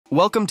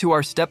Welcome to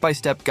our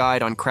step-by-step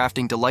guide on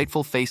crafting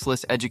delightful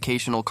faceless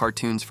educational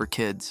cartoons for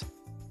kids.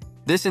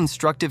 This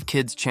instructive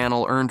kids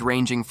channel earned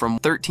ranging from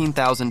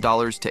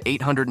 $13,000 to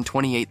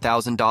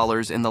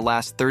 $828,000 in the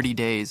last 30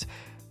 days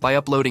by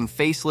uploading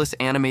faceless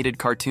animated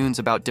cartoons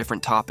about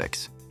different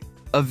topics.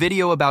 A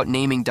video about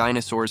naming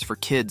dinosaurs for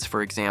kids,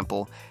 for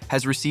example,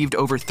 has received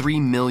over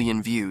 3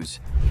 million views.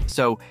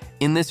 So,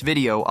 in this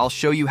video, I'll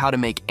show you how to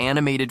make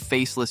animated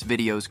faceless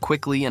videos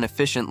quickly and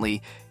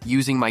efficiently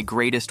using my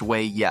greatest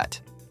way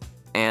yet.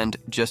 And,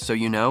 just so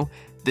you know,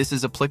 this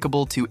is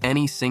applicable to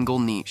any single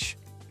niche.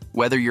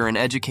 Whether you're an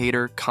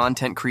educator,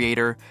 content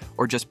creator,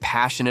 or just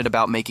passionate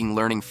about making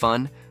learning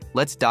fun,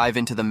 let's dive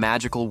into the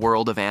magical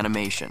world of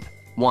animation.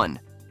 1.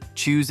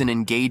 Choose an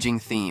engaging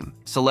theme.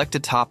 Select a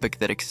topic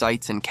that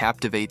excites and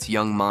captivates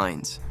young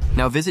minds.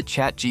 Now visit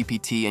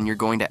ChatGPT and you're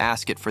going to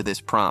ask it for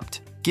this prompt.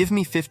 Give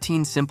me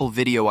 15 simple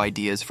video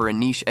ideas for a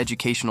niche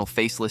educational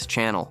faceless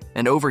channel.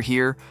 And over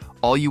here,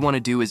 all you want to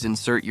do is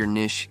insert your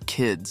niche,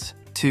 kids.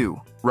 2.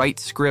 Write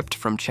script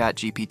from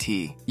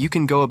ChatGPT. You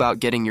can go about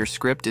getting your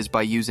script is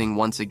by using,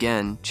 once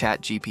again,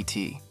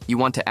 ChatGPT. You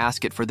want to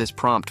ask it for this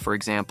prompt, for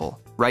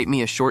example. Write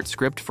me a short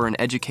script for an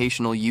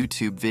educational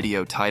YouTube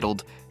video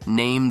titled,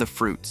 Name the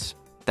Fruits.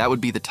 That would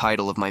be the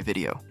title of my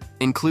video.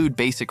 Include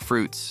basic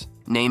fruits,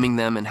 naming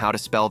them and how to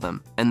spell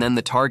them, and then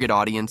the target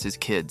audience is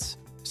kids.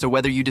 So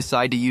whether you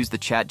decide to use the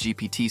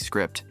ChatGPT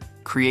script,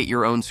 create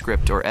your own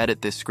script, or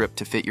edit this script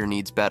to fit your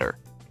needs better,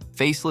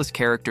 faceless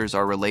characters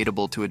are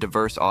relatable to a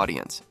diverse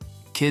audience.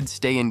 Kids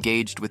stay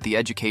engaged with the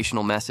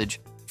educational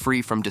message,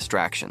 free from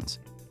distractions.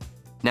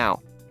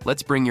 Now,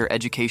 let's bring your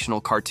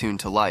educational cartoon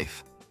to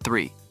life.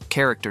 3.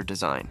 Character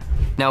design.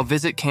 Now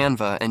visit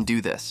Canva and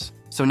do this.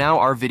 So now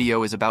our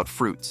video is about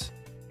fruits.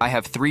 I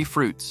have 3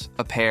 fruits,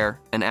 a pear,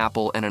 an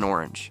apple, and an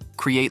orange.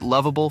 Create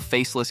lovable,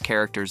 faceless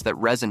characters that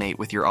resonate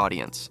with your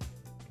audience.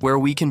 Where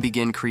we can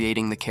begin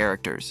creating the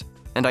characters.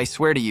 And I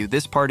swear to you,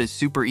 this part is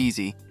super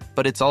easy,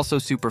 but it's also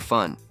super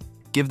fun.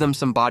 Give them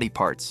some body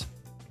parts.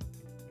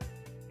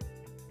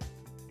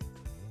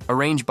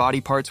 Arrange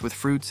body parts with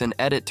fruits and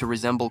edit to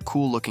resemble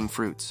cool-looking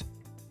fruits.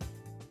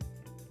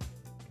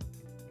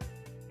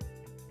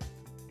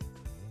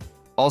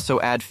 Also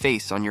add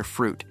face on your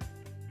fruit.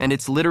 And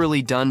it's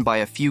literally done by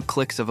a few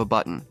clicks of a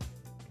button.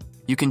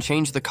 You can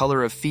change the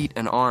color of feet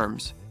and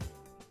arms.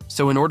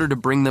 So in order to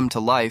bring them to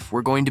life,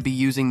 we're going to be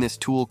using this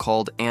tool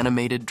called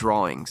Animated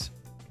Drawings.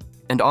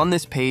 And on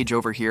this page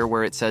over here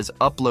where it says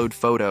Upload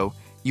Photo,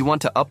 you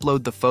want to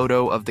upload the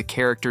photo of the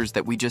characters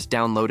that we just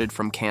downloaded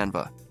from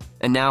Canva.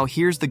 And now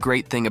here's the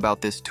great thing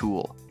about this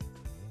tool.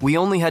 We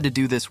only had to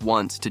do this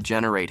once to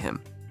generate him.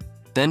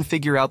 Then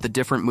figure out the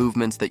different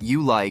movements that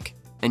you like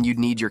and you'd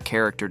need your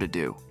character to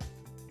do.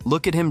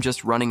 Look at him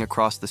just running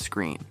across the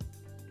screen.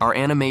 Our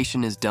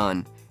animation is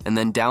done, and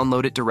then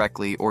download it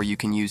directly, or you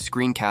can use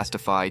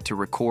Screencastify to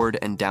record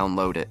and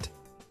download it.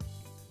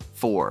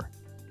 4.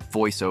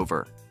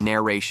 Voiceover,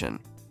 narration.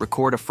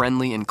 Record a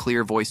friendly and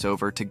clear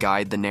voiceover to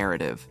guide the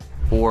narrative.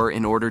 Or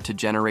in order to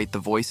generate the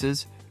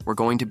voices, we're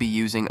going to be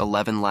using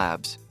 11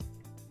 Labs.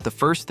 The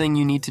first thing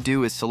you need to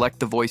do is select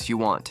the voice you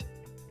want.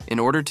 In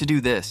order to do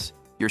this,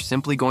 you're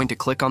simply going to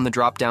click on the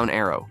drop-down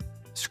arrow,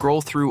 scroll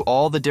through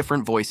all the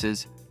different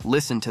voices,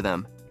 listen to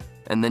them,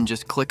 and then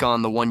just click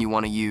on the one you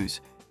want to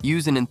use.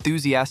 Use an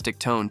enthusiastic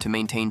tone to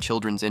maintain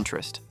children's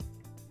interest.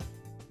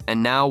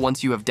 And now,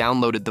 once you have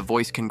downloaded the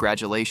voice,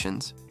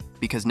 congratulations,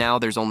 because now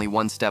there's only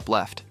one step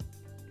left.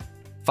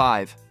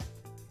 5.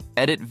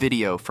 Edit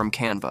video from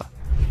Canva.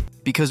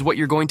 Because what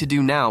you're going to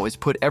do now is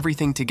put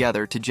everything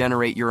together to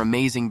generate your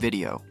amazing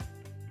video.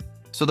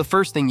 So the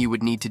first thing you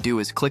would need to do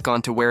is click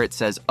onto where it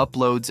says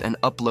Uploads and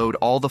upload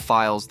all the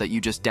files that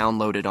you just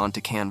downloaded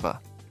onto Canva.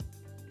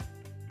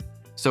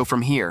 So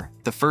from here,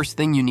 the first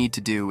thing you need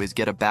to do is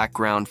get a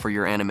background for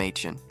your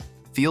animation.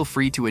 Feel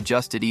free to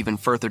adjust it even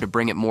further to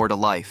bring it more to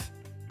life.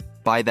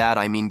 By that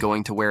I mean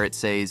going to where it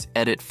says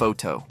Edit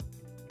Photo.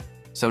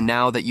 So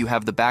now that you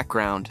have the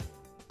background,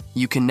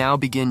 you can now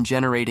begin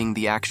generating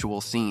the actual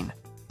scene.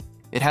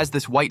 It has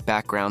this white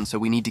background, so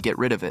we need to get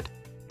rid of it.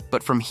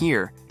 But from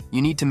here,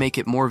 you need to make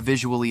it more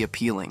visually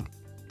appealing.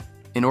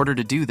 In order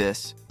to do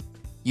this,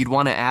 you'd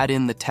want to add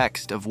in the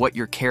text of what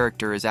your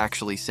character is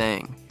actually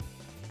saying.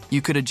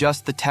 You could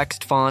adjust the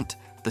text font,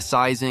 the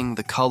sizing,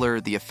 the color,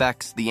 the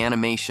effects, the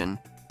animation.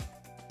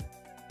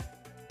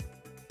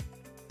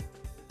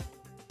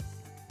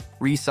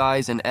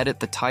 Resize and edit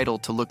the title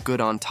to look good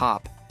on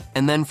top.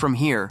 And then from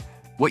here,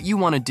 what you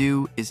want to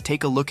do is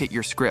take a look at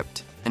your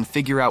script and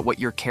figure out what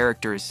your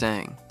character is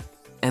saying.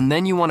 And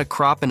then you want to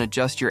crop and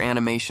adjust your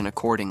animation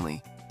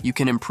accordingly. You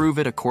can improve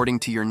it according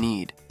to your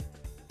need.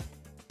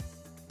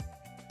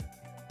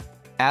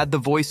 Add the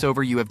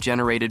voiceover you have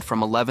generated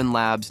from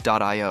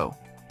 11labs.io.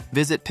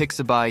 Visit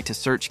Pixabay to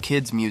search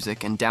kids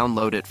music and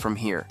download it from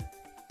here.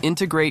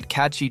 Integrate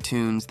catchy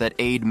tunes that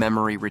aid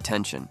memory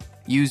retention.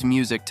 Use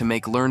music to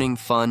make learning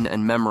fun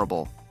and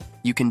memorable.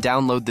 You can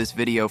download this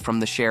video from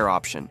the share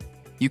option.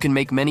 You can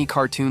make many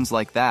cartoons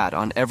like that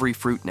on every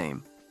fruit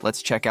name.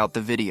 Let's check out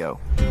the video.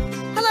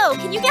 Hello,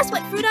 can you guess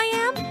what fruit I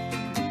am?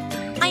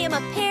 I am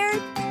a pear.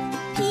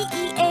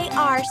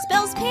 P-E-A-R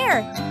spells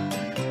pear.